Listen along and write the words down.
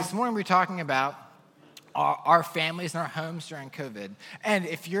this morning we're talking about our families and our homes during COVID. And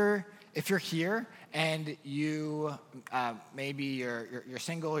if you're here and you maybe you're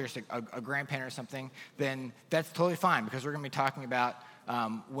single, you're a grandparent or something, then that's totally fine, because we're going to be talking about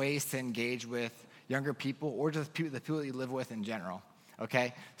ways to engage with younger people or just the people that you live with in general.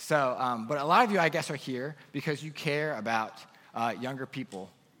 Okay, so but a lot of you, I guess, are here because you care about younger people.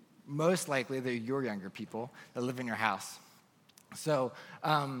 Most likely, they're your younger people that live in your house. So,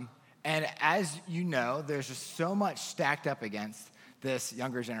 and as you know, there's just so much stacked up against this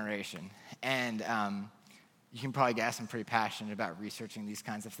younger generation. And you can probably guess I'm pretty passionate about researching these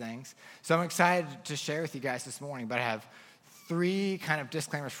kinds of things. So I'm excited to share with you guys this morning, but I have 3 kind of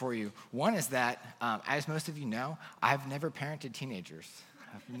disclaimers for you. One is that, as most of you know, I've never parented teenagers.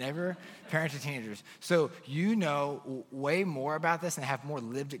 I've never parented teenagers. So you know way more about this and have more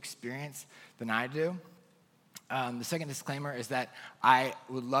lived experience than I do. The second disclaimer is that I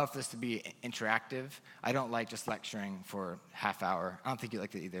would love this to be interactive. I don't like just lecturing for half hour. I don't think you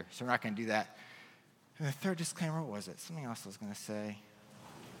like it either, so we're not going to do that. And the third disclaimer, what was it? Something else I was going to say.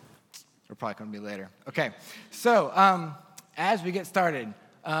 We're probably going to be later. Okay, so as we get started,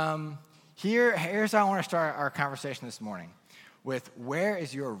 here's how I want to start our conversation this morning, with where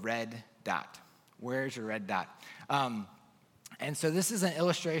is your red dot? Where is your red dot? And so this is an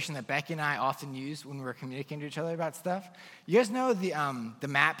illustration that Becky and I often use when we're communicating to each other about stuff. You guys know the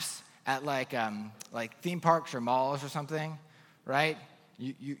maps at like theme parks or malls or something, right?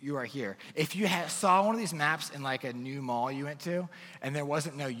 You are here. If you saw one of these maps in like a new mall you went to, and there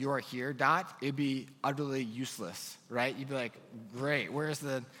wasn't no "you are here" dot, it'd be utterly useless, right? You'd be like, great, where's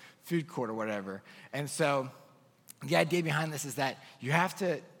the food court or whatever? And so the idea behind this is that you have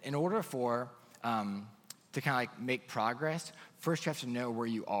to, in order for to kind of like make progress, first you have to know where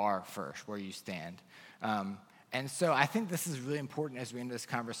you are first, where you stand. And so I think this is really important as we end this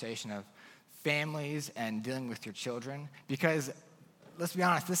conversation of families and dealing with your children, because let's be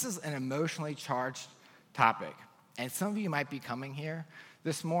honest, this is an emotionally charged topic. And some of you might be coming here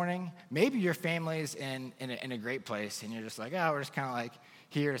this morning. Maybe your family's in a great place, and you're just like, oh, we're just kind of like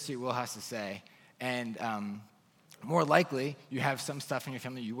here to see what Will has to say. And more likely, you have some stuff in your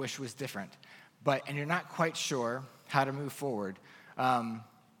family you wish was different. And you're not quite sure how to move forward.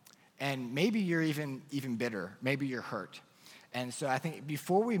 And maybe you're even bitter. Maybe you're hurt. And so I think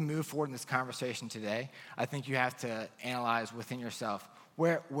before we move forward in this conversation today, I think you have to analyze within yourself,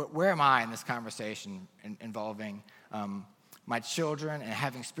 where am I in this conversation involving my children and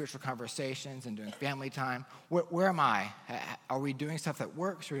having spiritual conversations and doing family time? Where am I? Are we doing stuff that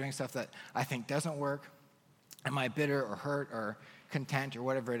works? Are we doing stuff that I think doesn't work? Am I bitter or hurt or content or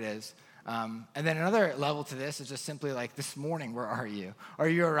whatever it is? And then another level to this is just simply like this morning, where are you? Are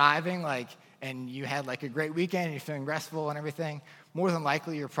you arriving and you had like a great weekend and you're feeling restful and everything? More than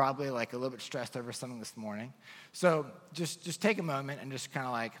likely, you're probably like a little bit stressed over something this morning. So just take a moment and just kind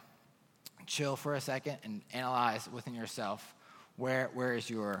of like chill for a second and analyze within yourself, where is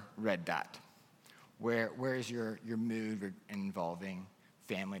your red dot? Where is your mood involving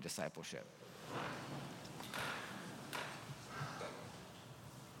family discipleship?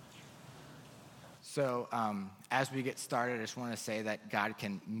 So as we get started, I just want to say that God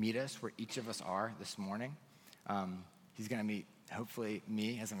can meet us where each of us are this morning. He's going to meet, hopefully,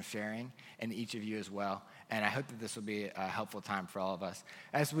 me as I'm sharing, and each of you as well. And I hope that this will be a helpful time for all of us.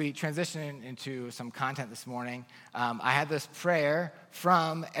 As we transition into some content this morning, I had this prayer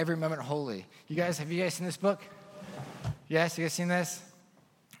from Every Moment Holy. Have you guys seen this book? Yes, you guys seen this?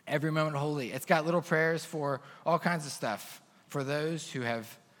 Every Moment Holy. It's got little prayers for all kinds of stuff, for those who have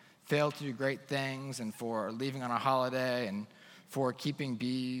failed to do great things, and for leaving on a holiday, and for keeping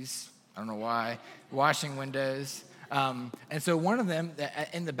bees, I don't know why, washing windows. And so one of them,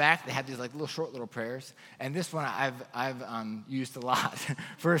 in the back, they have these like little prayers, and this one I've used a lot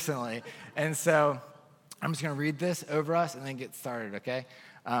personally. And so I'm just going to read this over us and then get started, okay?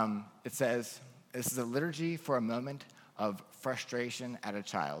 It says, this is a liturgy for a moment of frustration at a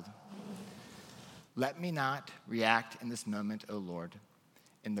child. Let me not react in this moment, O Lord,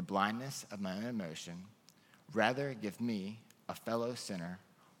 in the blindness of my own emotion. Rather, give me, a fellow sinner,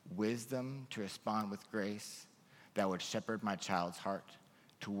 wisdom to respond with grace that would shepherd my child's heart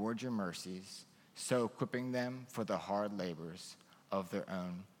toward your mercies, so equipping them for the hard labors of their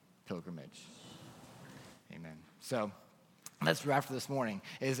own pilgrimage. Amen. So that's right for this morning,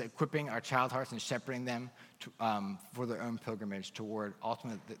 is equipping our child hearts and shepherding them for their own pilgrimage toward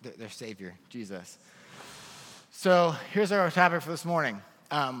ultimately their Savior, Jesus. So here's our topic for this morning.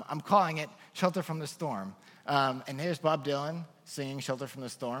 I'm calling it Shelter from the Storm. And here's Bob Dylan singing Shelter from the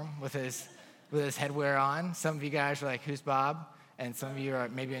Storm with his headwear on. Some of you guys are like, who's Bob? and some of you are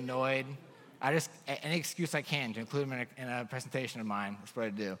maybe annoyed. Any excuse I can to include them in a presentation of mine, that's what I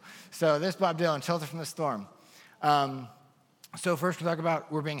do. So this is Bob Dylan, Shelter from the Storm. So first we'll talk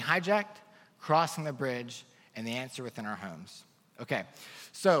about we're being hijacked, crossing the bridge, and the answer within our homes. Okay,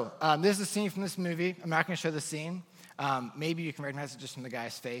 so this is a scene from this movie. I'm not going to show the scene. Maybe you can recognize it just from the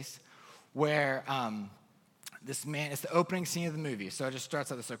guy's face, where this man, it's the opening scene of the movie. So it just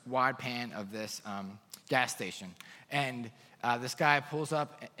starts out this like wide pan of this gas station. And this guy pulls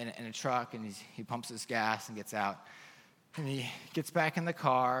up in a truck, and he pumps his gas and gets out. And he gets back in the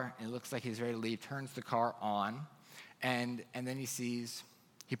car, and it looks like he's ready to leave, turns the car on, and then he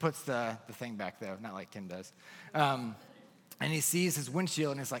puts the thing back, though, not like Tim does. And he sees his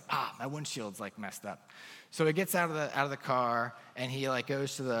windshield, and he's like, my windshield's like messed up. So he gets out of the car, and he like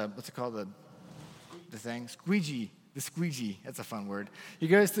goes to what's it called, the thing? Squeegee. The squeegee. That's a fun word. He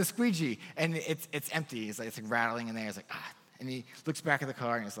goes to the squeegee, and it's empty. It's like rattling in there. He's like, And he looks back at the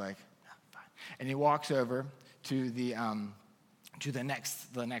car, and he's like, fine. And he walks over to the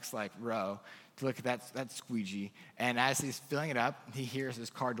next like row to look at that squeegee. And as he's filling it up, he hears his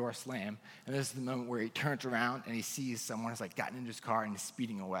car door slam. And this is the moment where he turns around and he sees someone has like gotten into his car and is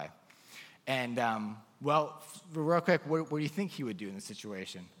speeding away. And real quick, what do you think he would do in this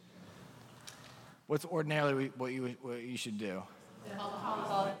situation? What's ordinarily what you should do?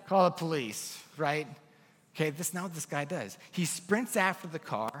 Call the police, right? Okay, this is not what this guy does. He sprints after the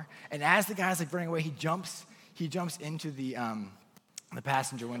car, and as the guy's like running away, he jumps into the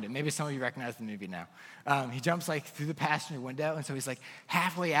passenger window. Maybe some of you recognize the movie now. He jumps like through the passenger window, and so he's like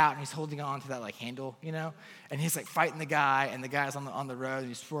halfway out, and he's holding on to that like handle, and he's like fighting the guy, and the guy's on the road, and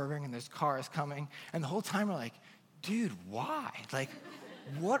he's swerving, and there's cars coming, and the whole time we're like, dude, why? Like,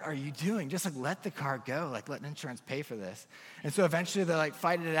 what are you doing? Just like let the car go, like let insurance pay for this. And so eventually they're like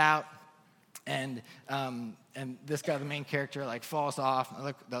fighting it out, and this guy, the main character, like falls off.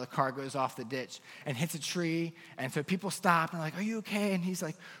 The car goes off the ditch and hits a tree. And so people stop and are like, "Are you okay?" And he's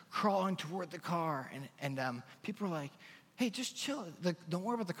like crawling toward the car. And people are like, "Hey, just chill. Like, don't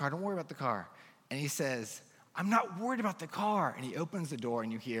worry about the car. Don't worry about the car." And he says, "I'm not worried about the car." And he opens the door,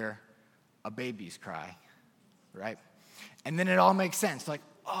 and you hear a baby's cry, right? And then it all makes sense. Like,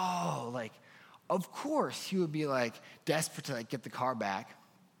 of course he would be like desperate to like get the car back,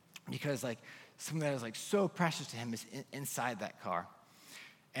 because like something that is like so precious to him is inside that car.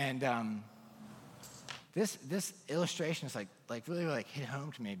 And this illustration is like really like hit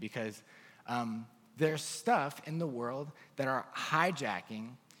home to me, because there's stuff in the world that are hijacking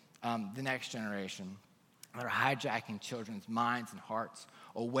the next generation, that are hijacking children's minds and hearts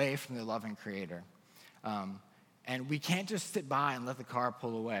away from their loving Creator. And we can't just sit by and let the car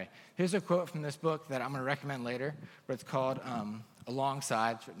pull away. Here's a quote from this book that I'm going to recommend later, but it's called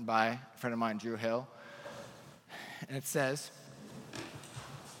Alongside. It's written by a friend of mine, Drew Hill. And it says,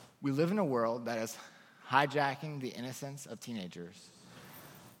 "We live in a world that is hijacking the innocence of teenagers.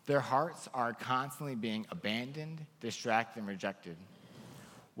 Their hearts are constantly being abandoned, distracted, and rejected.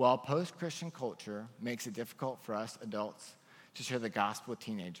 While post-Christian culture makes it difficult for us adults to share the gospel with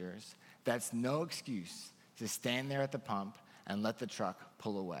teenagers, that's no excuse to stand there at the pump and let the truck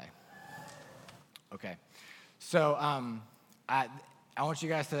pull away." Okay, so I want you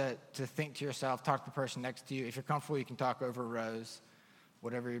guys to think to yourself, talk to the person next to you. If you're comfortable, you can talk over rows,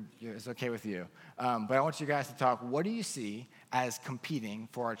 whatever is okay with you. But I want you guys to talk, what do you see as competing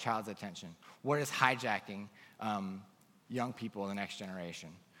for our child's attention? What is hijacking young people in the next generation?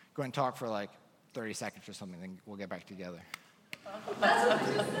 Go ahead and talk for like 30 seconds or something, then we'll get back together.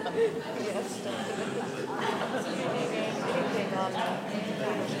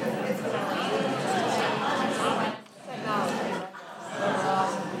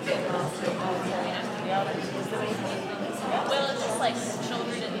 Well, it's just like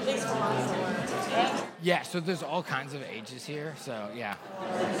children and things from us. Yeah, so there's all kinds of ages here, so yeah.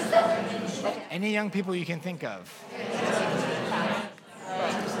 Any young people you can think of?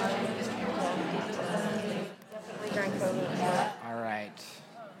 During COVID. All right.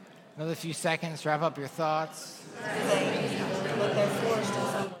 Another few seconds to wrap up your thoughts.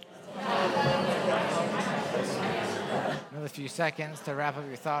 Another few seconds to wrap up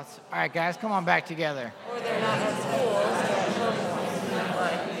your thoughts. All right, guys, come on back together. Or they're not at schools.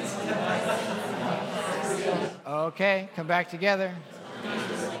 Okay, come back together.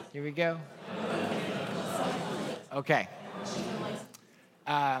 Here we go. Okay.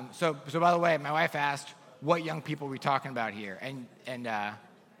 So by the way, my wife asked, what young people are we talking about here? And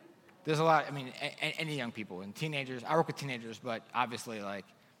there's a lot, I mean, any young people and teenagers. I work with teenagers, but obviously like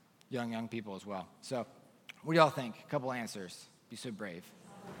young people as well. So what do y'all think? A couple answers. Be so brave.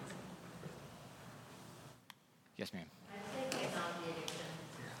 Yes, ma'am. I think technology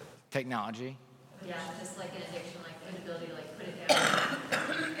Technology. Yeah, just like an addiction, like inability to like put it down,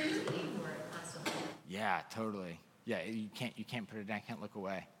 to need for it constantly. Yeah, totally. Yeah, you can't put it down, can't look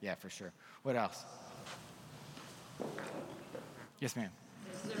away. Yeah, for sure. What else? Yes, ma'am.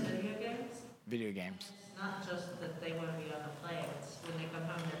 It's their video games. Video games. It's not just that they want to be on the play. It's when they come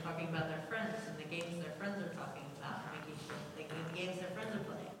home, they're talking about their friends and the games their friends are talking about, making sure they get the games their friends are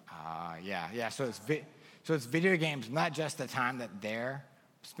playing. Yeah. So it's video games, not just the time that they're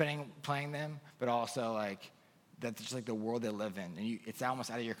spending playing them, but also like that's just like the world they live in, and it's almost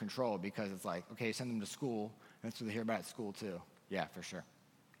out of your control because it's like, okay, send them to school, and that's what they hear about at school too. Yeah, for sure.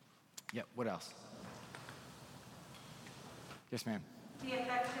 Yep. What else? Yes, ma'am. The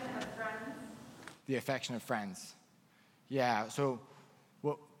affection of friends. The affection of friends. Yeah. So,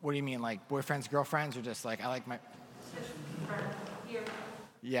 what do you mean, like boyfriends, girlfriends, or just like I like my? Just friends. Here,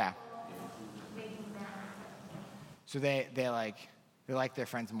 Yeah. making friends. So they like their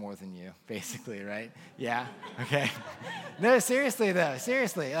friends more than you, basically, right? Yeah. Okay. No, seriously though.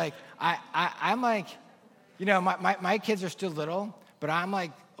 Seriously, like I'm like, you know, my kids are still little, but I'm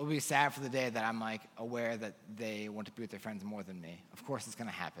like, it'll be sad for the day that I'm like aware that they want to be with their friends more than me. Of course, it's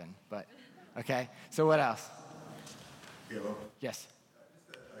gonna happen, but okay. So what else? Caleb, Yes.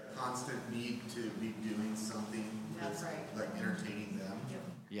 a constant need to be doing something that's like entertaining them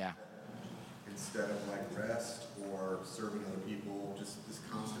Yeah. instead of like rest or serving other people, just this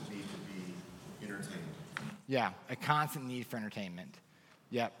constant need to be entertained. Yeah. A constant need for entertainment.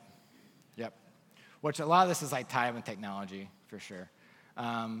 Yep. Which a lot of this is like tied with technology for sure.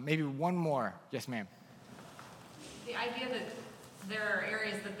 Maybe one more. Yes, ma'am. The idea that there are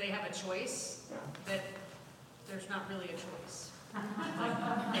areas that they have a choice, that there's not really a choice.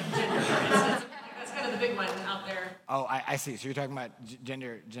 Like gender, for instance. That's kind of the big one out there. Oh, I see. So you're talking about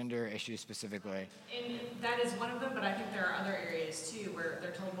gender issues specifically. And that is one of them, but I think there are other areas too where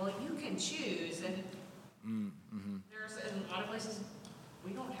they're told, well, you can choose. And there's in a lot of places,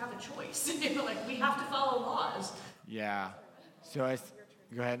 we don't have a choice. You know, like we have to follow laws. Yeah. So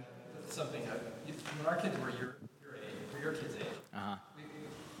go ahead. Something when our kids were your age, or your kids' age, Uh-huh.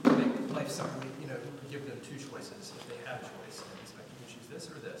 we make life something. We give them two choices if they have a choice. And it's like you can choose this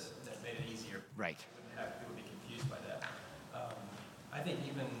or this. And that made it easier. Right. People would be confused by that. I think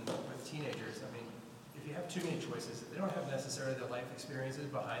even with teenagers, I mean, if you have too many choices, they don't have necessarily the life experiences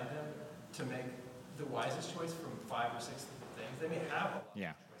behind them to make the wisest choice from 5 or 6 different things. They may have a lot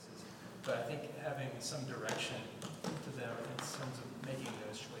Yeah. of choices, but I think having some direction to them in terms of making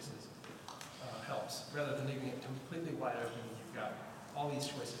those choices helps, rather than leaving it completely wide open. You've got all these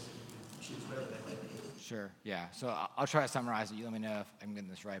choices that you can choose whatever they may be. Sure. Yeah. So I'll try to summarize it. You let me know if I'm getting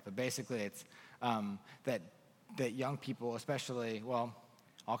this right. But basically, it's that young people, especially, well,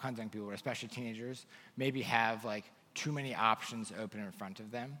 all kinds of young people, but especially teenagers, maybe have like too many options open in front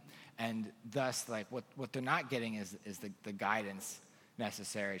of them, and thus like what they're not getting is the guidance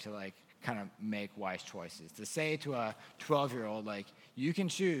necessary to like kind of make wise choices. To say to a 12-year-old like you can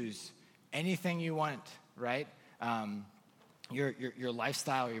choose anything you want, right? Your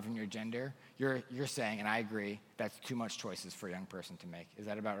lifestyle or even your gender, you're saying, and I agree, that's too much choices for a young person to make. Is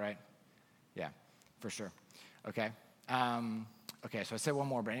that about right? Yeah, for sure. Okay. Okay, so I said one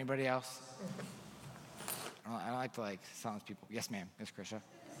more, but anybody else? I don't like to like silence people. Yes, ma'am. Miss Krisha.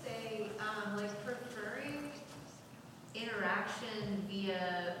 Say, like preferring interaction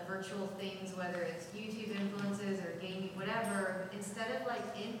via virtual things, whether it's YouTube influences or gaming, whatever, instead of like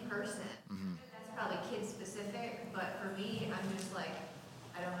in person. Mm-hmm. That's probably kid specific, but for me, I'm just like,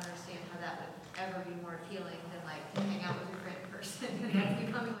 I don't understand how that would ever be more appealing than like hang out with your friend in person. And that's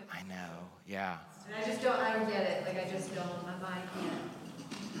becoming like, I know. Yeah. and I don't get it. Like I just don't, my mind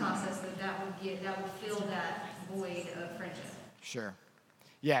can't process that would fill that void of friendship. Sure.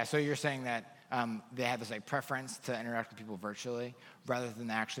 Yeah, so you're saying that they have this like preference to interact with people virtually rather than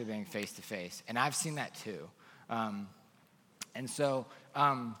actually being face to face, and I've seen that too. And so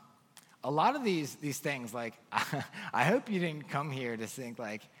a lot of these things, like I hope you didn't come here to think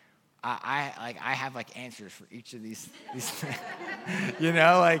like I have like answers for each of these you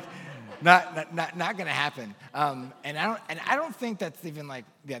know, like not gonna happen. And I don't think that's even like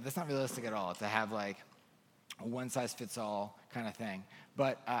that's not realistic at all to have like a one size fits all kind of thing.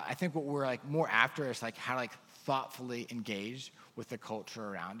 But I think what we're like more after is like how to like thoughtfully engage with the culture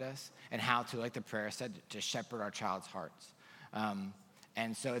around us and how to, like the prayer said, to shepherd our child's hearts.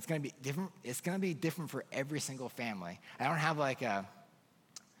 And so it's going to be different. It's going to be different for every single family. I don't have like a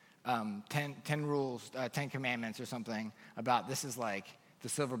 10 rules, 10 commandments or something about this is like the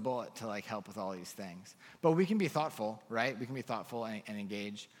silver bullet to like help with all these things. But we can be thoughtful, right? We can be thoughtful and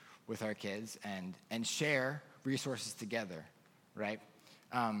engage with our kids and share resources together, right?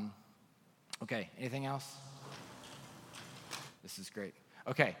 Okay, anything else? This is great.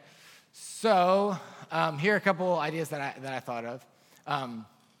 Okay, so here are a couple ideas that I thought of.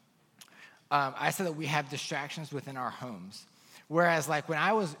 I said that we have distractions within our homes. Whereas like when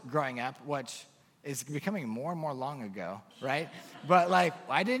I was growing up, which is becoming more and more long ago, right? But like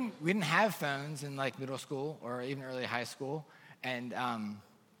we didn't have phones in like middle school or even early high school. And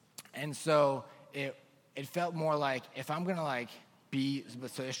so it felt more like if I'm gonna like be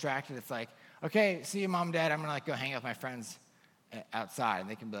so distracted, it's like, okay, see you, mom and dad, I'm gonna like go hang out with my friends outside. And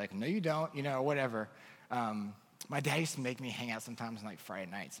they can be like, no, you don't, or whatever. My dad used to make me hang out sometimes on like Friday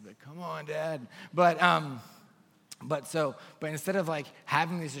nights. But come on, Dad. But instead of like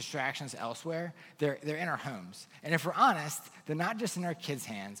having these distractions elsewhere, they're in our homes. And if we're honest, they're not just in our kids'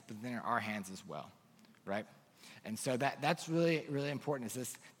 hands, but they're in our hands as well, right? And so that's really, really important.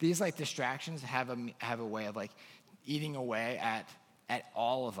 Is these like distractions have a way of like eating away at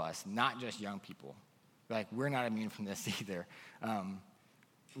all of us, not just young people. Like we're not immune from this either.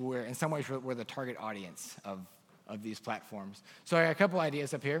 We're in some ways we're the target audience of these platforms. So I got a couple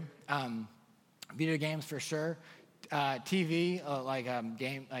ideas up here. Video games for sure. TV,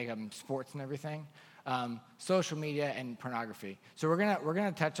 sports and everything. Social media and pornography. So we're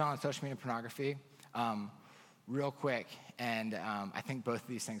gonna touch on social media and pornography real quick, and I think both of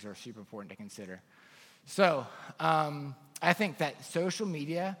these things are super important to consider. So I think that social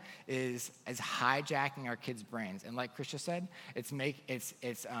media is hijacking our kids' brains, and like Krisha said,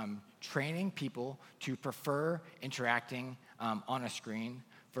 it's training people to prefer interacting on a screen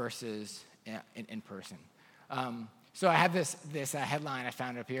versus in person. So I have this headline I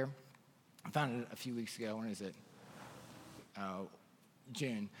found up here. I found it a few weeks ago. When is it?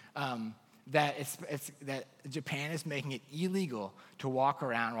 June. That that Japan is making it illegal to walk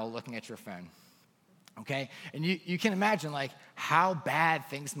around while looking at your phone. Okay, and you can imagine like how bad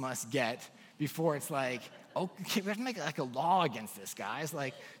things must get before it's like, okay, we have to make like a law against this, guys.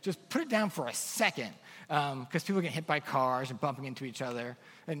 Like, just put it down for a second, because people get hit by cars and bumping into each other,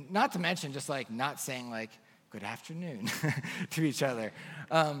 and not to mention just like not saying like good afternoon to each other.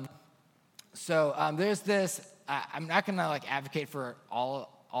 So there's this. I'm not gonna like advocate for all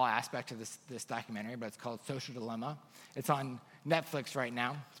aspects of this documentary, but it's called Social Dilemma. It's on Netflix right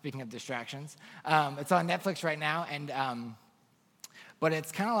now. Speaking of distractions, it's on Netflix right now, and but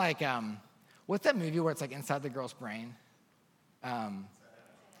it's kind of like what's that movie where it's like inside the girl's brain?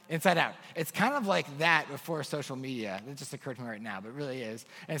 Inside Out. It's kind of like that before social media. It just occurred to me right now, but it really is.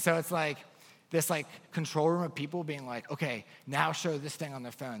 And so it's like this like control room of people being like, okay, now show this thing on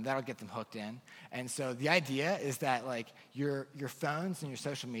their phone. That'll get them hooked in. And so the idea is that like your phones and your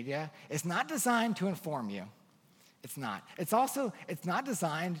social media is not designed to inform you. It's not. It's not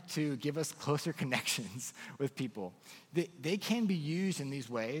designed to give us closer connections with people. They can be used in these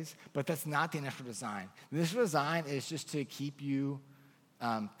ways, but that's not the initial design. The initial design is just to keep you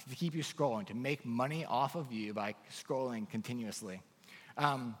scrolling, to make money off of you by scrolling continuously.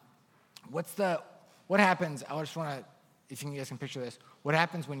 What happens? I just want to, if you guys can picture this, what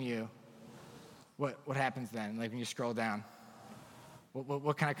happens when you, what happens then? Like when you scroll down,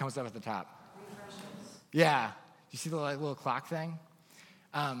 what kind of comes up at the top? Refreshes. Yeah. You see the like, little clock thing?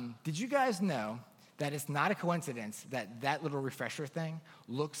 Did you guys know that it's not a coincidence that little refresher thing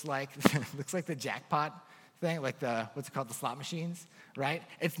looks like the jackpot thing, like what's it called, the slot machines, right?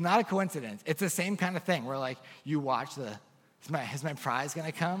 It's not a coincidence. It's the same kind of thing where like you watch is my prize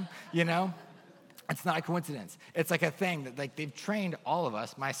gonna come? It's not a coincidence. It's like a thing that like they've trained all of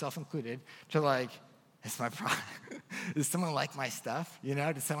us, myself included, to like, it's my prize. Does someone like my stuff?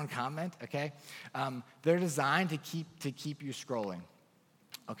 Did someone comment? Okay. They're designed to keep you scrolling.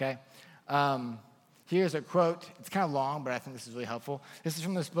 Okay. Here's a quote. It's kind of long, but I think this is really helpful. This is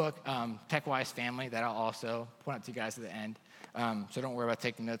from this book, Tech-Wise Family, that I'll also point out to you guys at the end. So don't worry about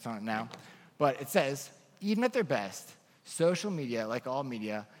taking notes on it now. But it says, even at their best, social media, like all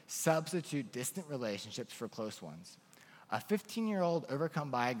media, substitute distant relationships for close ones. A 15-year-old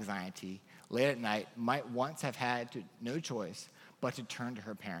overcome by anxiety late at night might once have had no choice but to turn to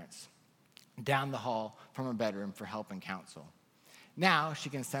her parents down the hall from her bedroom for help and counsel. Now she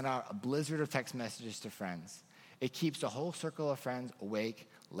can send out a blizzard of text messages to friends. It keeps a whole circle of friends awake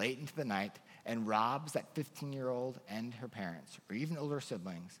late into the night and robs that 15-year-old and her parents, or even older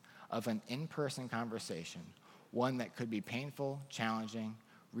siblings, of an in-person conversation, one that could be painful, challenging,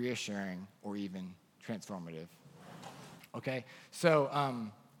 reassuring, or even transformative. Okay, so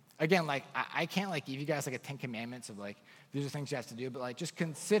again, like I can't like give you guys like a 10 commandments of like these are things you have to do, but like just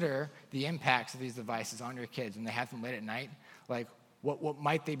consider the impacts of these devices on your kids when they have them late at night. Like what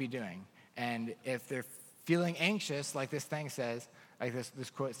might they be doing? And if they're feeling anxious, like this thing says, like this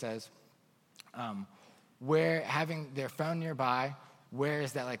quote says, where having their phone nearby, where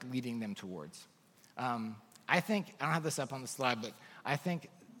is that like leading them towards? I think, I don't have this up on the slide, but I think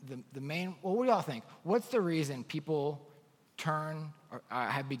the main, well, what do y'all think? What's the reason people turn or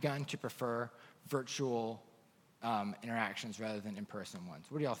have begun to prefer virtual interactions rather than in-person ones?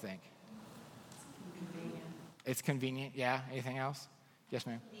 What do y'all think? Convenient. It's convenient, yeah? Anything else? Yes,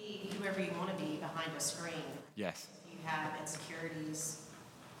 ma'am? Be whoever you want to be behind a screen. Yes. You have insecurities.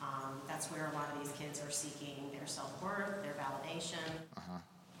 That's where a lot of these kids are seeking their self-worth, their validation.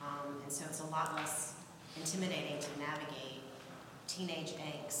 And so it's a lot less intimidating to navigate teenage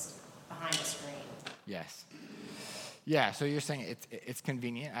angst behind a screen. Yes. Yeah, so you're saying it's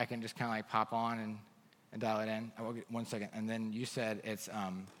convenient. I can just kind of like pop on and dial it in. I will get 1 second. And then you said it's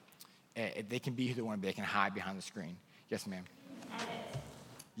they can be who they want to be. They can hide behind the screen. Yes, ma'am.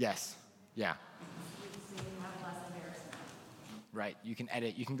 Yes. Yeah. So you have less embarrassment. Right. You can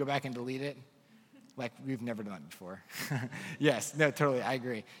edit. You can go back and delete it. Like we've never done it before. Yes. No, totally. I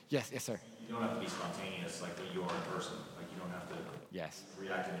agree. Yes. Yes, sir. You don't have to be spontaneous like you are in person. Like you don't have to Yes.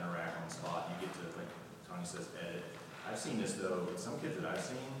 react and interact on the spot. You get to, like Tony says, edit. I've seen this though with some kids that I've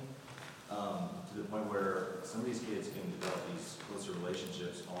seen to the point where some of these kids can develop these closer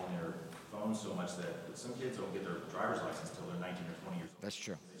relationships on their phones so much that some kids don't get their driver's license until they're 19 or 20 years old. That's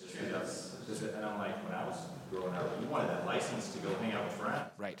true. They just end up, and I'm like, when I was growing up, you wanted that license to go hang out with friends.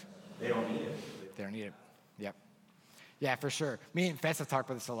 Right. They don't need it. They don't need it. Yep. Yeah, for sure. Me and Fess have talked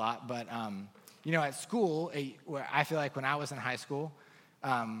about this a lot, but at school, where I feel like when I was in high school,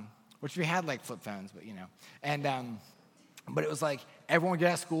 which we had like flip phones, but but it was like everyone would get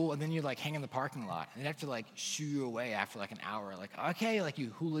out of school and then you'd like hang in the parking lot and they'd have to like shoo you away after like an hour. Like, okay, like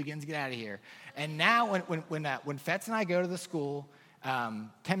you hooligans, get out of here. And now when Fetz and I go to the school, 10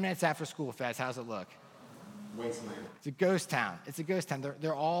 minutes after school, Fetz, how's it look? Wasteland. It's a ghost town. It's a ghost town.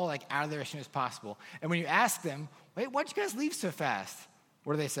 They're all like out of there as soon as possible. And when you ask them, wait, why'd you guys leave so fast?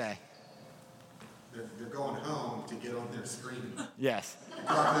 What do they say? They're going home to get on their screen. Yes.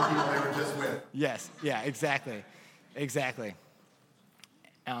 Talk to the people they were just with. Yes. Yeah, exactly. Exactly.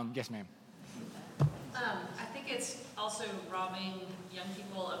 Yes, ma'am. I think it's also robbing young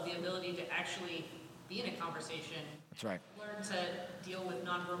people of the ability to actually be in a conversation, That's right. learn to deal with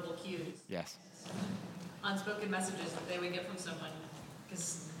nonverbal cues, Yes. unspoken messages that they would get from someone.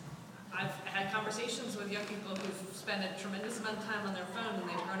 Because I've had conversations with young people who've spent a tremendous amount of time on their phone and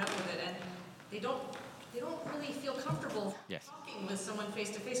they've grown up with it, and they don't really feel comfortable Yes. talking with someone face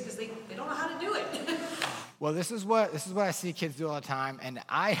to face because they don't know how to do it. Well, this is what I see kids do all the time, and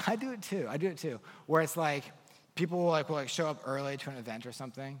I do it too. I do it too, where it's like people will show up early to an event or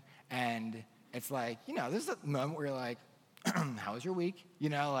something, and it's like this is a moment where you're like, how was your week? You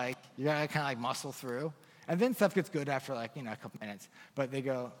gotta kind of like muscle through, and then stuff gets good after a couple minutes, but they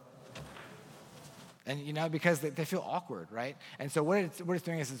go. And because they feel awkward, right? And so what it's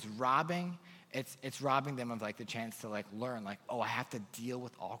doing is it's robbing them of like the chance to like learn like, oh, I have to deal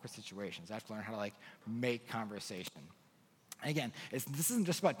with awkward situations. I have to learn how to like make conversation. And again, this isn't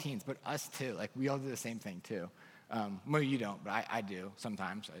just about teens, but us too. Like we all do the same thing too. Well, you don't, but I do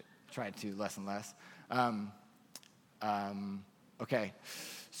sometimes. I try to less and less. Okay.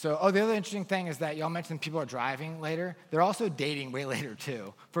 So, the other interesting thing is that y'all mentioned people are driving later. They're also dating way later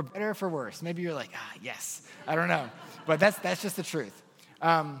too, for better or for worse. Maybe you're like, yes. I don't know, but that's just the truth.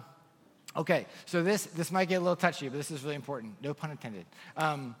 Okay, so this might get a little touchy, but this is really important. No pun intended.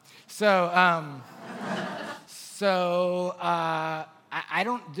 I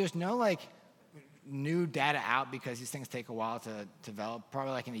don't. There's no like new data out because these things take a while to develop.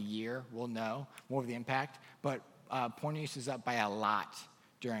 Probably like in a year, we'll know more of the impact. But porn use is up by a lot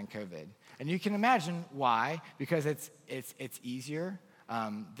during COVID, and you can imagine why. Because it's easier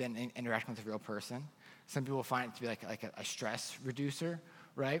than interacting with a real person. Some people find it to be like a stress reducer,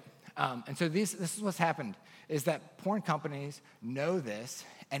 right? And so this is what's happened, is that porn companies know this,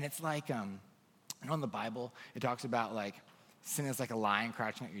 and it's like, in the Bible, it talks about like sin is like a lion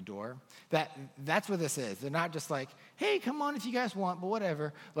crouching at your door. That's what this is. They're not just like, hey, come on if you guys want, but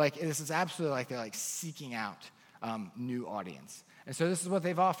whatever. Like this is absolutely like they're like seeking out new audience. And so this is what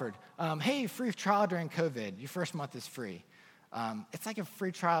they've offered. Hey, free trial during COVID. Your first month is free. It's like a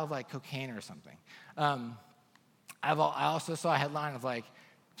free trial of like cocaine or something. I also saw a headline of like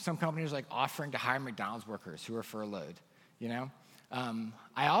some companies like offering to hire McDonald's workers who are furloughed,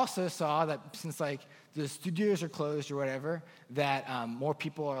 I also saw that since like the studios are closed or whatever, that more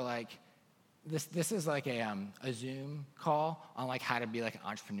people are like, this is like a Zoom call on like how to be like an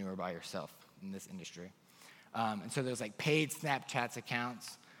entrepreneur by yourself in this industry. And so there's like paid Snapchats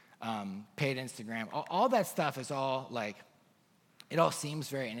accounts, paid Instagram, all that stuff is all like It all seems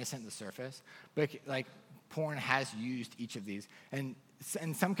very innocent on the surface, but like porn has used each of these. And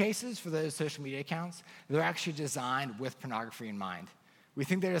in some cases, for those social media accounts, they're actually designed with pornography in mind. We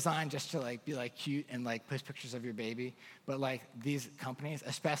think they're designed just to like be like cute and like post pictures of your baby, but like these companies,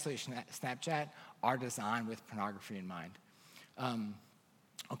 especially Snapchat, are designed with pornography in mind.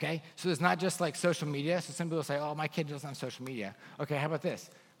 Okay, so it's not just like social media. So some people say, "Oh, my kid doesn't have social media." Okay, how about this?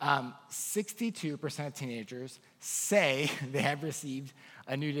 62% of teenagers say they have received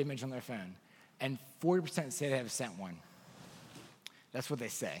a nude image on their phone, and 40% say they have sent one. That's what they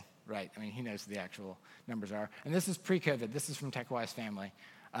say, right? I mean, who knows what the actual numbers are? And this is pre-COVID. This is from TechWise Family.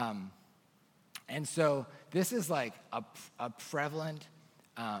 And so this is like a prevalent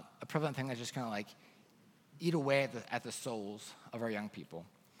thing that's just kind of like eat away at the souls of our young people.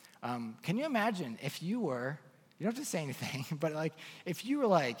 Can you imagine if you were, you don't have to say anything, but like if you were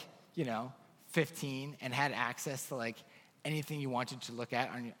like, 15 and had access to like anything you wanted to look at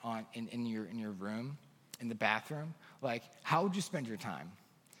in your room, in the bathroom, like how would you spend your time?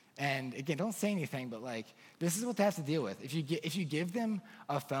 And again, don't say anything, but like this is what they have to deal with. If you give them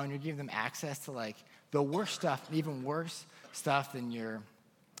a phone, you give them access to like the worst stuff, even worse stuff than you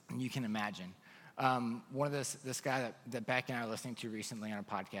can imagine. One of this guy that Becky and I were listening to recently on a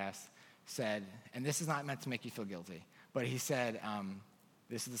podcast said, and this is not meant to make you feel guilty, but he said,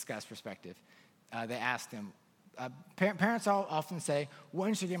 this is this guy's perspective. They asked him, parents often say,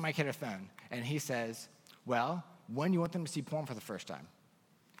 when should I get my kid a phone? And he says, well, when you want them to see porn for the first time.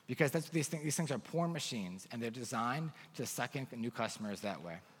 Because that's what these things are porn machines, and they're designed to suck in new customers that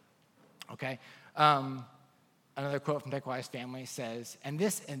way. Okay? Another quote from TechWise Family says, and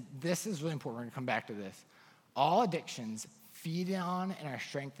this is really important, we're going to come back to this. All addictions feed on and are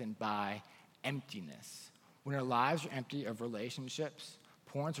strengthened by emptiness. When our lives are empty of relationships,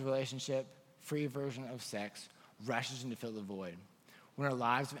 porn's a relationship-free version of sex rushes in to fill the void. When our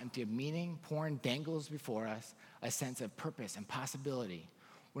lives are empty of meaning, porn dangles before us a sense of purpose and possibility.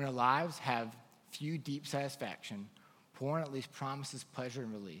 When our lives have few deep satisfaction, porn at least promises pleasure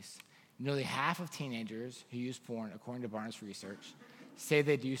and release. Nearly half of teenagers who use porn, according to Barnes research, say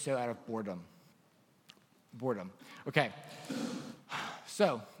they do so out of boredom. Okay.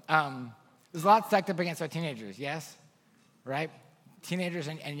 So, there's a lot stacked up against our teenagers, yes? Right? Teenagers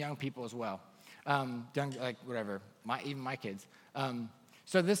and young people as well. Even my kids.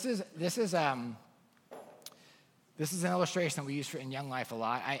 So this is an illustration that we use in Young Life a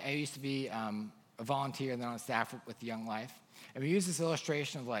lot. I used to be a volunteer and then on staff with Young Life. And we use this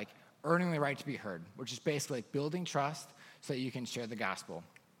illustration of like earning the right to be heard, which is basically like building trust so that you can share the gospel.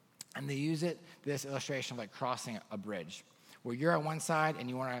 And they use this illustration of like crossing a bridge, where you're on one side and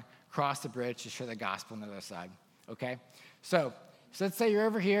you want to cross the bridge to share the gospel on the other side, okay? So let's say you're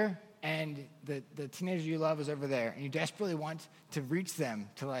over here and the teenager you love is over there, and you desperately want to reach them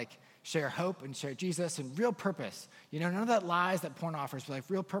to like share hope and share Jesus and real purpose. None of that lies that porn offers, but like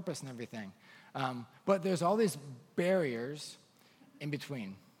real purpose and everything. But there's all these barriers in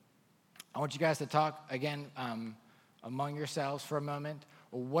between. I want you guys to talk again among yourselves for a moment.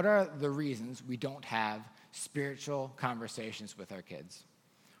 What are the reasons we don't have spiritual conversations with our kids?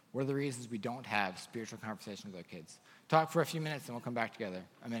 What are the reasons we don't have spiritual conversations with our kids? Talk for a few minutes and we'll come back together.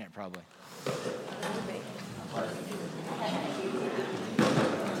 A minute, probably. It's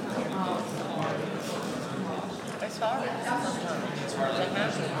hard. Yeah. Sometimes I think it's hard to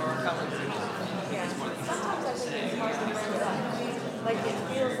bring it up. Like it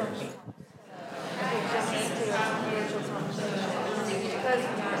feels like we just need to have spiritual conversation because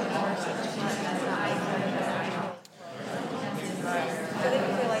I think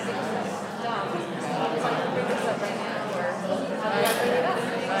we feel like it's dumb. It's like bring this up right now or bring it up.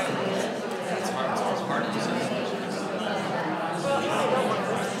 It's hard to say. Well, I don't want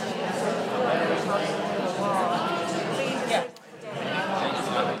to listen to it. I feel like we're talking to the wall.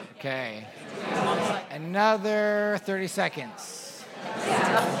 Okay. Another 30 seconds.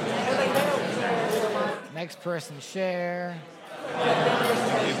 Next person share. All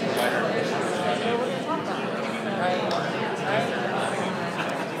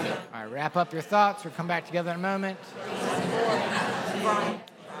right, wrap up your thoughts. We'll come back together in a moment.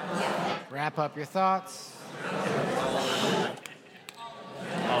 Wrap up your thoughts.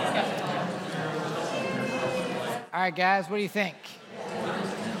 All right, guys, what do you think?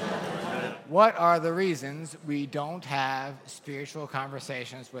 What are the reasons we don't have spiritual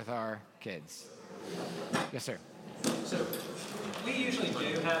conversations with our kids? Yes, sir. So we usually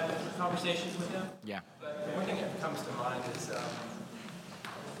do have conversations with them. Yeah. But the one thing that comes to mind is that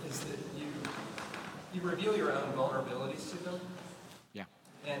you reveal your own vulnerabilities to them. Yeah.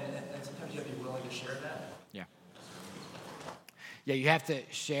 And sometimes you have to be willing to share that. Yeah. Yeah, you have to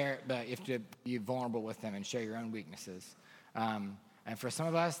share, but you have to be vulnerable with them and share your own weaknesses. And for some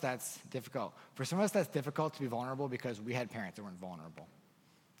of us, that's difficult. For some of us, that's difficult to be vulnerable because we had parents that weren't vulnerable.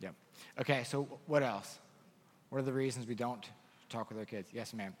 Yep. Okay, so what else? What are the reasons we don't talk with our kids?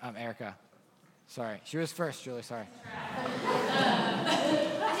 Yes, ma'am. Erica. Sorry. She was first, Julie. Sorry. I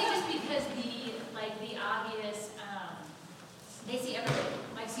think just because the obvious, they see everything.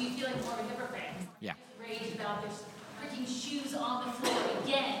 Like, so you feel like more of a hypocrite. Yeah. Rage about there's freaking shoes on the floor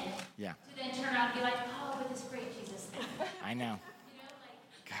again. Yeah. To then turn around and be like, oh, but this great Jesus thing. I know.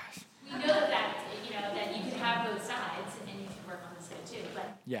 Gosh. We know that you can have both sides and you can work on this side too.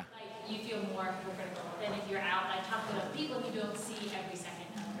 But Yeah. you feel more hypocritical than if you're out talking with other people who don't see every second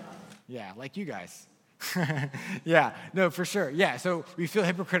of their life. Yeah, like you guys. Yeah, no, for sure. Yeah, so we feel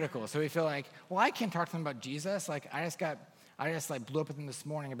hypocritical. So we feel like, well, I can't talk to them about Jesus. Like, I just blew up with them this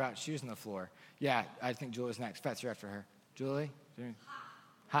morning about shoes on the floor. Yeah, I think Julie's next. Fetz, you're after her. Julie?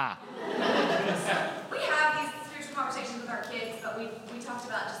 Ha. We have these spiritual conversations with our kids, but we talked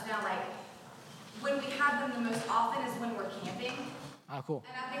about just now, when we have them the most often is when we're camping. Oh, cool.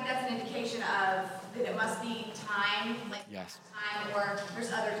 And I think that's an indication of that it must be time, Yes. time, or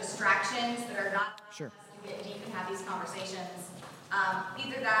there's other distractions that are not Sure. allowing us to get deep and have these conversations.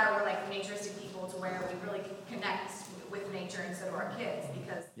 Either that or we're like naturistic people to where we really connect with nature instead of our kids,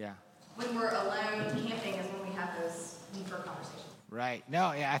 because Yeah. when we're alone camping is when we have those deeper conversations. Right.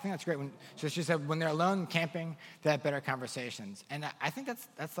 No, yeah, I think that's great. So she said when they're alone camping, they have better conversations. And I think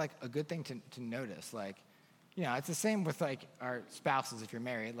that's like a good thing to notice. Like, it's the same with like our spouses if you're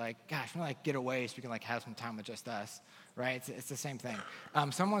married. Like, gosh, we want to get away so we can have some time with just us, right? It's the same thing.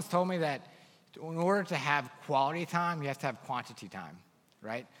 Someone's told me that in order to have quality time, you have to have quantity time,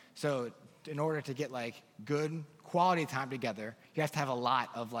 right? So in order to get good quality time together, you have to have a lot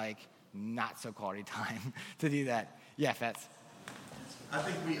of not so quality time to do that. Yeah, Fetz. I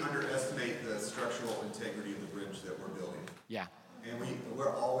think we underestimate the structural integrity of the bridge that we're building. Yeah. And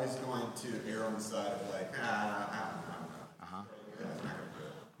we're always going to err on the side of I don't know. Uh-huh. That's not gonna do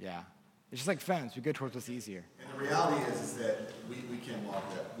it. Yeah. It's just like phones. We go towards what's easier. And the reality is that we can walk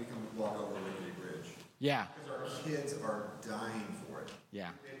over a rickety bridge. Yeah. Because our kids are dying for it. Yeah.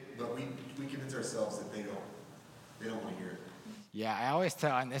 But we convince ourselves that they don't want to hear it. Yeah, I always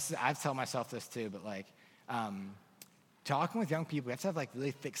tell, and I tell myself this too, but talking with young people, you have to have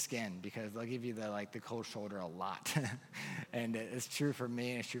really thick skin because they'll give you the cold shoulder a lot. And it's true for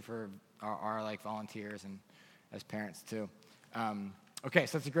me, and it's true for our volunteers and as parents too. Okay,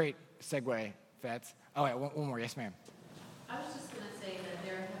 so that's a great segue, Fetz. Oh, wait, one more. Yes, ma'am. I was just going to say that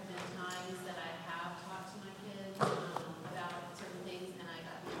there have been times that I have talked to my kids about certain things, and I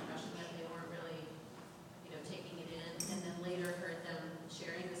got the impression that they weren't really, taking it in, and then later heard them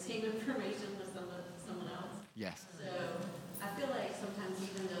sharing the same information with someone else. Yes. So I feel like sometimes,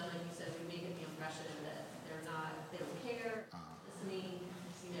 even though, like you said, we may get the impression that they don't care, listening,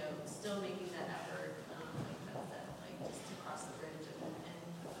 still making that effort, just to cross the bridge and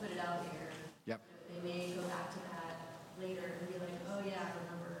put it out here. Yep. They may go back to that later and be like, oh yeah, I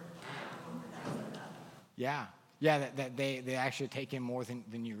remember that said that. Yeah. Yeah, that they actually take in more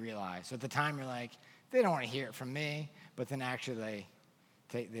than you realize. So at the time, you're like, they don't want to hear it from me, but then actually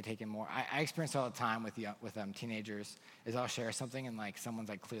they take in more. I experience all the time with teenagers is I'll share something and someone's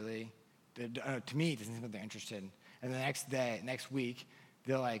clearly, to me, it doesn't seem like they're interested. And the next week,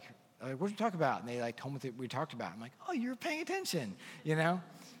 they're like, what did you talk about? And they told me what we talked about. I'm like, oh, you were paying attention,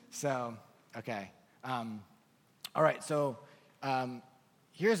 So, okay. All right, so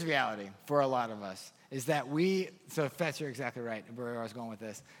here's the reality for a lot of us is that so Fetz, you're exactly right where I was going with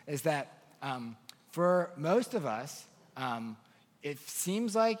this, is that for most of us, it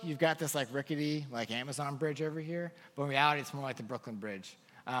seems like you've got this rickety Amazon bridge over here, but in reality it's more like the Brooklyn Bridge.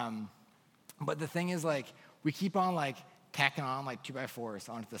 But the thing is we keep on tacking on 2x4s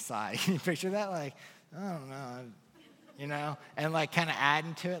onto the side. Can you picture that? I don't know, and kind of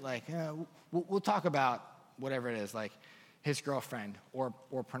adding to it we'll talk about whatever it is his girlfriend or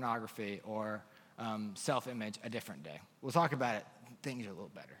pornography or self-image a different day. We'll talk about it. Things are a little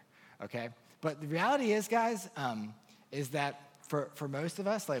better, okay? But the reality is, guys, is that for most of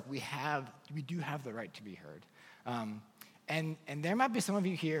us, we do have the right to be heard. And there might be some of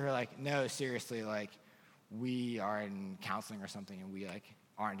you here who are no, seriously, we are in counseling or something and we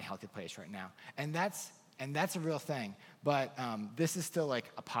aren't in a healthy place right now. And that's a real thing. But this is still a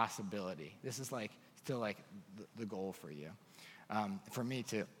possibility. This is still the goal for you, for me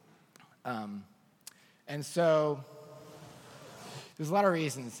too. And so there's a lot of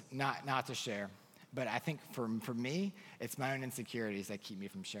reasons not to share. But I think for me, it's my own insecurities that keep me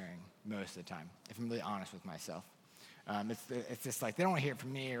from sharing most of the time, if I'm really honest with myself. It's just like they don't want to hear it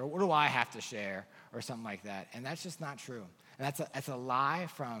from me, or what do I have to share, or something like that. And that's just not true. And that's a lie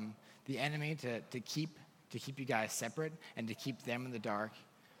from the enemy to keep you guys separate and to keep them in the dark,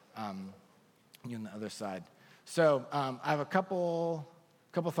 you on the other side. So I have a couple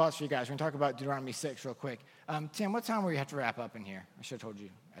thoughts for you guys. We're going to talk about Deuteronomy 6 real quick. Tim, what time will you have to wrap up in here? I should have told you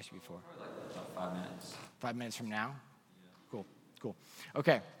actually before. Probably like about 5 minutes. 5 minutes from now? Yeah. Cool.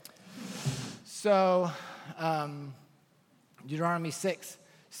 Okay. So Deuteronomy 6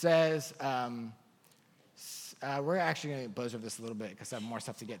 says, we're actually going to buzz over this a little bit because I have more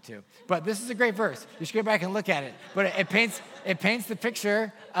stuff to get to. But this is a great verse. You should go back and look at it. But it paints the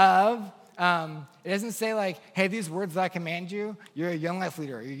picture of, it doesn't say like, hey, these words that I command you, you're a young life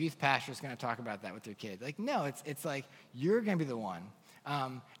leader, or your youth pastor is going to talk about that with your kid. Like, no, it's like, you're going to be the one.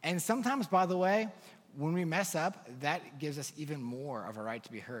 And sometimes, by the way, when we mess up, that gives us even more of a right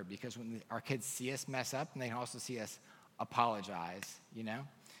to be heard, because when our kids see us mess up, and they can also see us apologize, you know?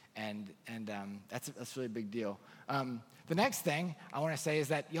 And that's a really big deal. The next thing I want to say is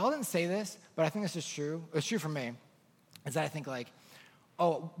that y'all didn't say this, but I think this is true. It's true for me. Is that I think like,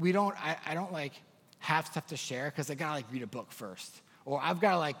 I don't like have stuff to share because I gotta like read a book first, or I've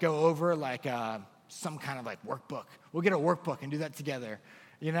gotta like go over like some kind of like workbook. We'll get a workbook and do that together,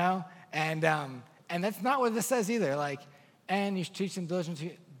 you know. And that's not what this says either. Like, and you should teach them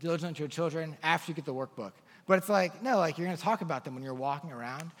diligently to your children after you get the workbook. But it's like, no, like you're going to talk about them when you're walking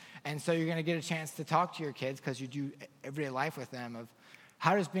around. And so you're going to get a chance to talk to your kids because you do everyday life with them of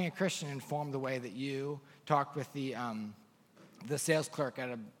how does being a Christian inform the way that you talk with the sales clerk at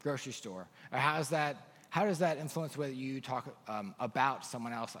a grocery store? Or how does that influence the way that you talk about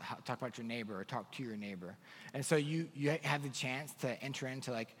someone else, talk about your neighbor or talk to your neighbor? And so you have the chance to enter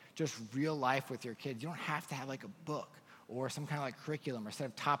into like just real life with your kids. You don't have to have like a book or some kind of like curriculum or set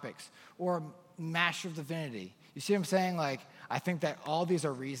of topics or Master of Divinity. You see what I'm saying? Like, I think that all these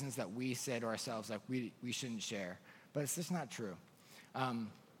are reasons that we say to ourselves, like, we shouldn't share. But it's just not true.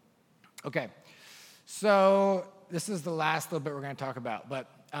 Okay. So this is the last little bit we're going to talk about. But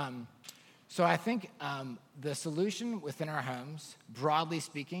so I think the solution within our homes, broadly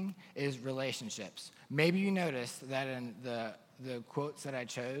speaking, is relationships. Maybe you noticed that in the quotes that I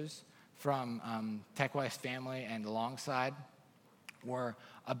chose from TechWise Family and Alongside were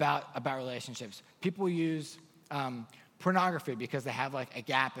about relationships. People use pornography because they have like a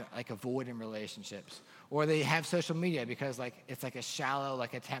gap, like a void in relationships, or they have social media because like it's like a shallow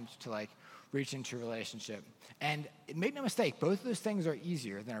like attempt to like reach into a relationship. And make no mistake, both of those things are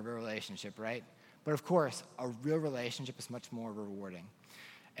easier than a real relationship, right? But of course, a real relationship is much more rewarding.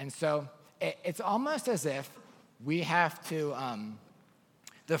 And so it's almost as if we have to.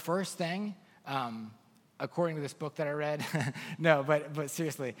 The first thing. According to this book that I read, no, but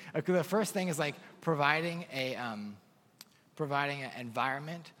seriously, the first thing is like providing an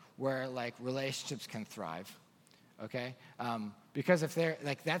environment where like relationships can thrive, okay? Because if they're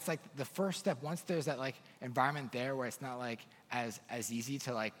like that's like the first step. Once there's that like environment there where it's not like as easy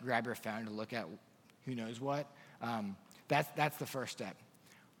to like grab your phone to look at who knows what, that's the first step.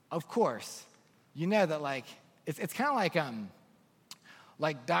 Of course, you know that like it's kind of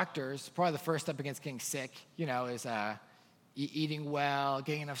like doctors, probably the first step against getting sick, you know, is eating well,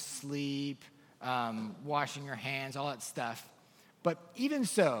 getting enough sleep, washing your hands, all that stuff. But even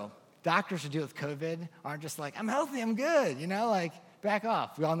so, doctors who deal with COVID aren't just like, I'm healthy, I'm good, you know, like back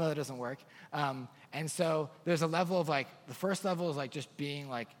off. We all know that doesn't work. And so there's a level of like, the first level is like just being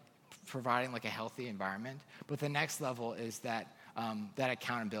like, providing like a healthy environment. But the next level is that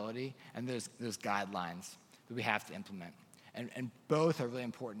accountability and those guidelines that we have to implement. And both are really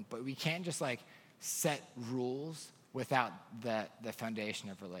important, but we can't just like set rules without the foundation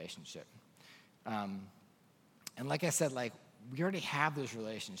of relationship. And like I said, like we already have those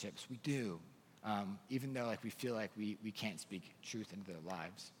relationships. We do, even though like we feel like we can't speak truth into their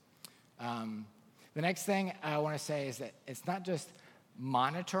lives. The next thing I want to say is that it's not just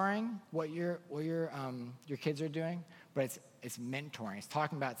monitoring what your kids are doing, but it's mentoring. It's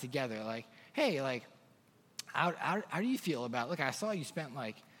talking about it together. Like, hey, like. How do you feel about, look, I saw you spent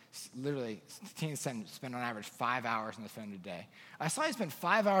like, literally, teens spend on average 5 hours on the phone a day. I saw you spend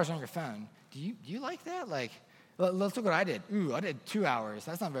 5 hours on your phone. Do you like that? Like, let's look what I did. Ooh, I did 2 hours.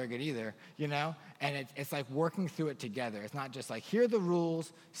 That's not very good either, you know? And it's like working through it together. It's not just like, here are the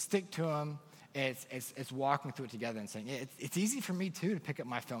rules, stick to them. It's walking through it together and saying, yeah, it's easy for me too to pick up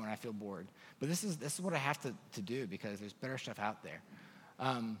my phone when I feel bored. But this is what I have to do because there's better stuff out there.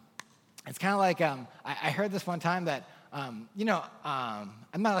 It's kind of like, I heard this one time that, I'm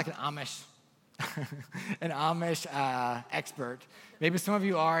not like an Amish an Amish expert. Maybe some of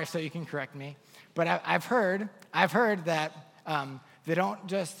you are, so you can correct me. But I've heard that they don't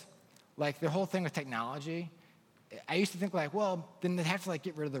just, like, their whole thing with technology, I used to think like, well, then they have to like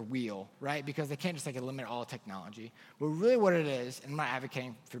get rid of their wheel, right? Because they can't just like eliminate all technology. But really what it is, and I'm not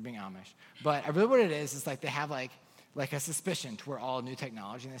advocating for being Amish, but really what it is like they have like a suspicion toward all new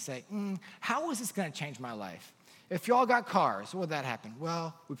technology, and they say, how is this going to change my life? If y'all got cars, what would that happen?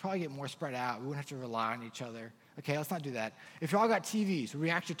 Well, we'd probably get more spread out. We wouldn't have to rely on each other. Okay, let's not do that. If y'all got TVs, would we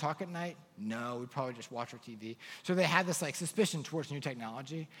actually talk at night? No, we'd probably just watch our TV. So they had this like suspicion towards new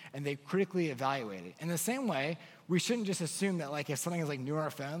technology, and they critically evaluate it. In the same way, we shouldn't just assume that like if something is like new on our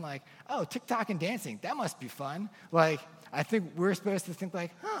phone, like, oh, TikTok and dancing, that must be fun. Like, I think we're supposed to think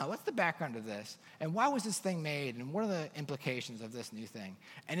like, what's the background of this? And why was this thing made? And what are the implications of this new thing?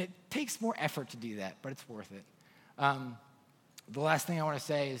 And it takes more effort to do that, but it's worth it. The last thing I want to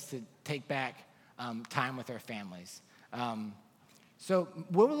say is to take back time with our families. So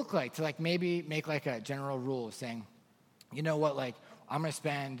what would it look like to like maybe make like a general rule saying, you know what, like I'm going to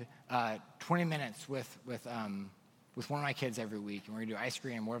spend 20 minutes with one of my kids every week, and we're going to do ice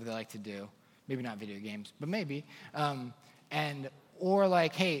cream, whatever they like to do. Maybe not video games, but maybe. Or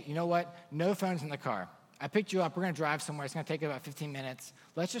like, hey, you know what? No phones in the car. I picked you up. We're going to drive somewhere. It's going to take about 15 minutes.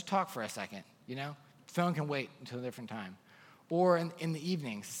 Let's just talk for a second, you know? Phone can wait until a different time. Or in the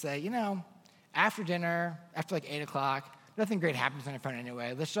evenings, say, you know, after dinner, after like 8 o'clock, nothing great happens on your phone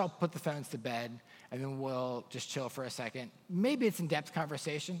anyway. Let's all put the phones to bed, and then we'll just chill for a second. Maybe it's in-depth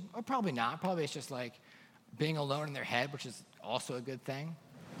conversation, or probably not. Probably it's just like being alone in their head, which is also a good thing.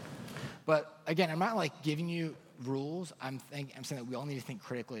 But again, I'm not like giving you rules. I'm saying that we all need to think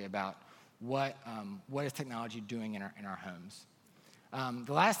critically about what is technology doing in our homes.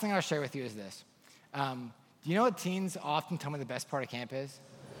 The last thing I'll share with you is this. Do you know what teens often tell me the best part of camp is?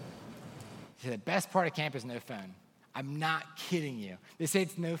 They say the best part of camp is no phone. I'm not kidding you. They say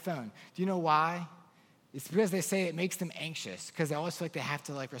it's no phone. Do you know why? It's because they say it makes them anxious, because they always feel like they have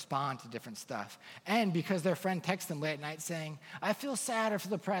to like respond to different stuff. And because their friend texts them late at night saying, I feel sad or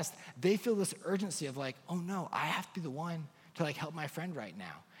feel depressed, they feel this urgency of like, oh no, I have to be the one to like help my friend right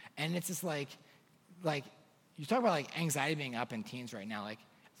now. And it's just like you talk about like anxiety being up in teens right now, like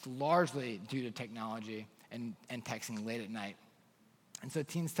it's largely due to technology and texting late at night. And so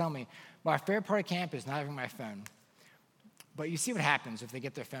teens tell me, my favorite part of camp is not having my phone. But you see what happens if they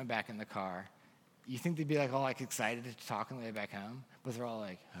get their phone back in the car. You think they'd be like all like excited to talk on the way back home, but they're all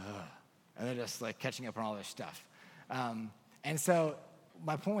like, ugh. And they're just like catching up on all their stuff. And so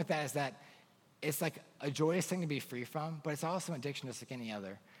my point with that is that it's like a joyous thing to be free from, but it's also an addiction just like any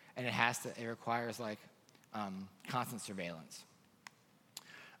other. And it requires like constant surveillance.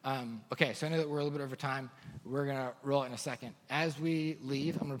 Okay, so I know that we're a little bit over time. We're going to roll it in a second. As we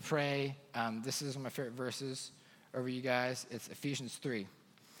leave, I'm going to pray. This is one of my favorite verses over you guys. It's Ephesians 3.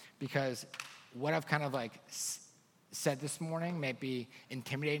 Because what I've kind of like said this morning may be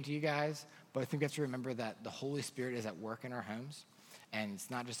intimidating to you guys, but I think we have to remember that the Holy Spirit is at work in our homes, and it's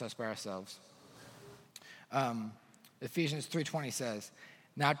not just us by ourselves. Ephesians 3:20 says,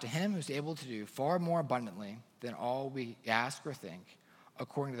 now to him who's able to do far more abundantly than all we ask or think,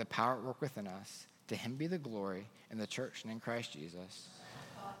 according to the power at work within us, to him be the glory in the church and in Christ Jesus,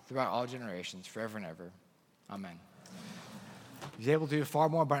 throughout all generations, forever and ever. Amen. He's able to do far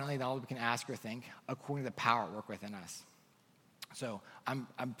more abundantly than all we can ask or think, according to the power at work within us. So I'm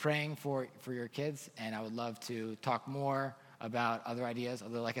praying for your kids, and I would love to talk more about other ideas,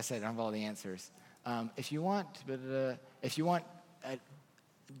 although, like I said, I don't have all the answers. If you want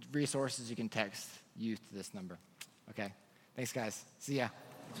resources, you can text youth to this number. Okay? Thanks, guys. See ya.